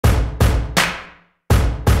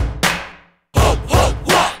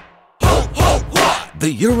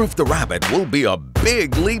The year of the rabbit will be a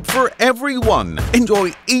big leap for everyone.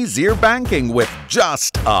 Enjoy easier banking with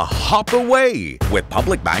just a hop away. With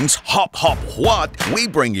Public Bank's Hop Huat, we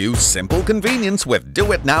bring you simple convenience with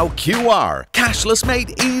Do It Now QR. Cashless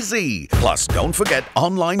made easy. Plus, don't forget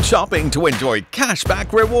online shopping to enjoy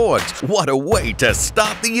cashback rewards. What a way to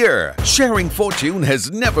start the year. Sharing fortune has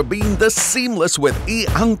never been this seamless with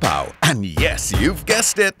e-Ang Pao. And yes, you've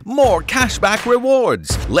guessed it, more cashback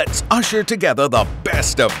rewards. Let's usher together the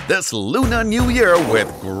best of this Lunar New Year with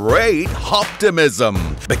great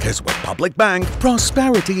optimism. Because with Public Bank,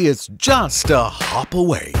 prosperity is just a hop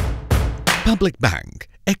away. Public Bank,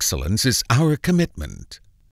 excellence is our commitment.